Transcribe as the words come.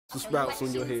The sprouts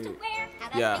on your head.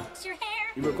 Yeah.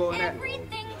 You recording that?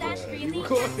 Yeah. You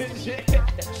recording this shit?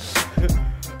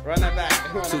 Run that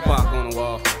back. Tupac on the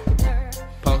wall.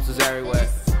 Posters everywhere.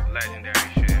 Legendary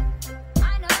shit.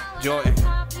 Jordan.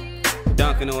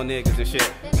 Dunking on niggas and shit.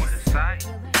 What is sight?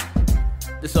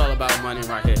 This all about money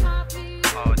right here.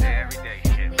 All day, every day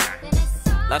shit,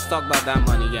 man. Let's talk about that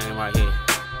money game right here.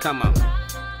 Come on.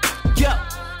 Yo.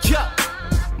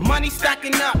 Money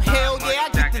stacking up, hell yeah, I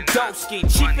get the dough ski.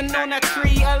 Chiefin' on that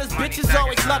tree, all his bitches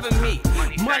always loving me.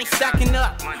 Money stacking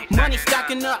up, money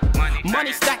stacking up,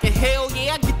 money stacking, hell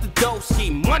yeah, I get the dough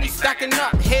ski. Money stacking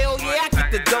up, hell yeah, I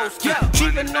get the dough ski.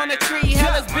 Chiefin' on the tree,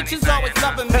 hell his bitches always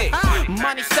loving me.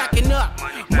 Money stacking up,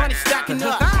 money stacking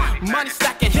up, money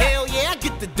stacking, hell yeah, I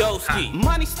get the dough ski.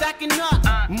 Money stacking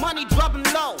up, money dropping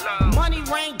low, money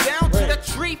rain down to the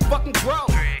tree fucking grow.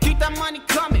 Keep that money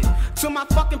coming to my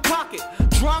fucking pocket.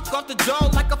 Drunk off the door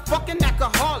like a fucking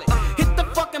alcoholic. Hit the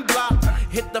fucking block,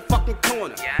 hit the fucking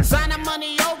corner. Sign that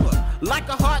money over like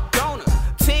a heart donor.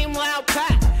 Team loud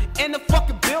pack in the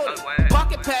fucking building.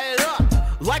 Pocket padded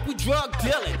up like we drug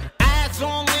dealing. Eyes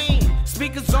on lean,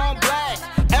 speakers on blast.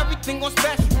 Everything on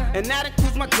special, and that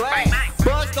includes my glass.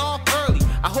 Buzzed off early,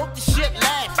 I hope the shit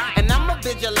lasts. And I'm a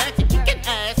vigilante, kicking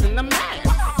ass in the mat.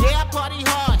 Yeah, I party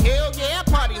hard, hell yeah,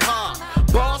 I party hard.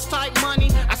 Boss type money,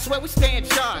 I swear we stay in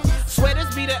charge. Swear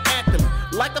this be the anthem,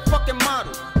 like the fucking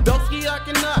model. Doski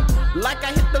arcing up, like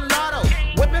I hit the lotto.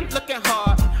 Whipping looking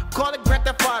hard, call it Grand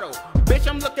Theft Auto. Bitch,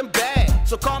 I'm looking bad,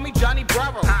 so call me Johnny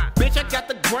Bravo. Bitch, I got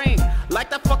the green, like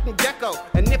that fucking gecko.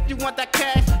 And if you want that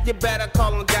cash, you better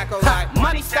call on Gecko. Like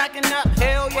money stacking up,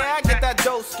 hell yeah, I get that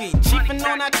Doski. Chiefin'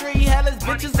 on that tree, hell his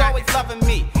bitches always loving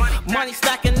me. Money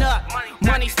stacking up,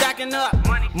 money stacking up,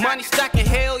 money stacking,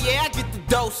 hell yeah, I get the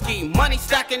Doski. Money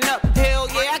stacking up, hell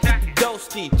yeah, I get the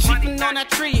Doski. Chiefin' on that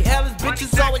tree, hell his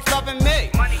bitches always loving me.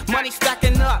 Money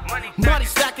stacking up, money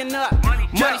stacking up,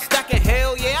 money stacking,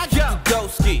 hell yeah, I get the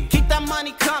Doski. Keep that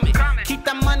money coming, keep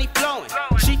that money flowing.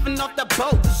 Chiefin' off the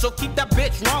boat, so keep that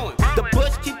bitch rowing. The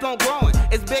bush keep on growing,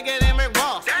 it's bigger than Rick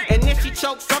Ross. And if she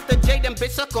chokes off the J, then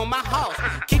bitch suck on my house.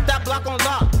 Keep that block on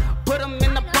lock, put them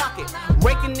in the pocket,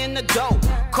 raking in the dough,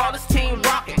 call this team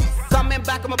rocket. Coming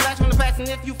back, I'm a blast from the past, and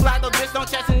if you fly, the bitch don't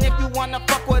chance. And if you wanna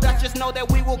fuck with us, just know that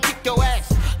we will kick your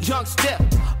ass. Young Stif,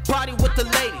 party with the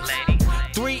ladies.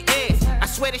 3 eggs, I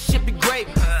swear this shit be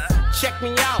gravy. Check me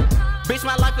out, bitch,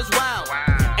 my life is wild.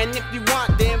 And if you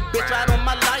want, then bitch, ride on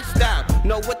my lifestyle.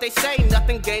 Know what they say,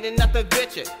 nothing gaining, nothing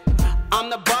bitchin'. I'm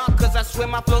the bomb, cause I swear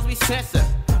my flows be censored.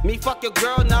 Me fuck your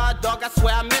girl, nah, dog, I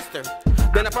swear I missed her.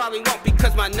 Then I probably won't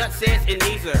because my nut says it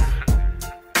needs her.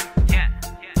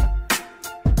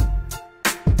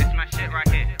 This my shit right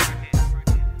here.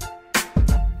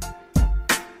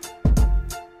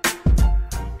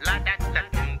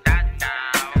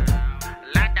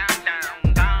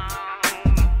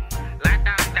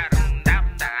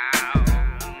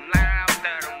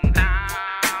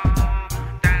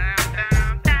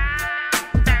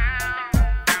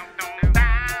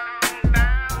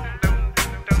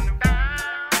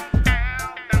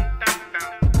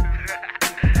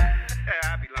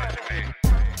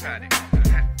 Got it.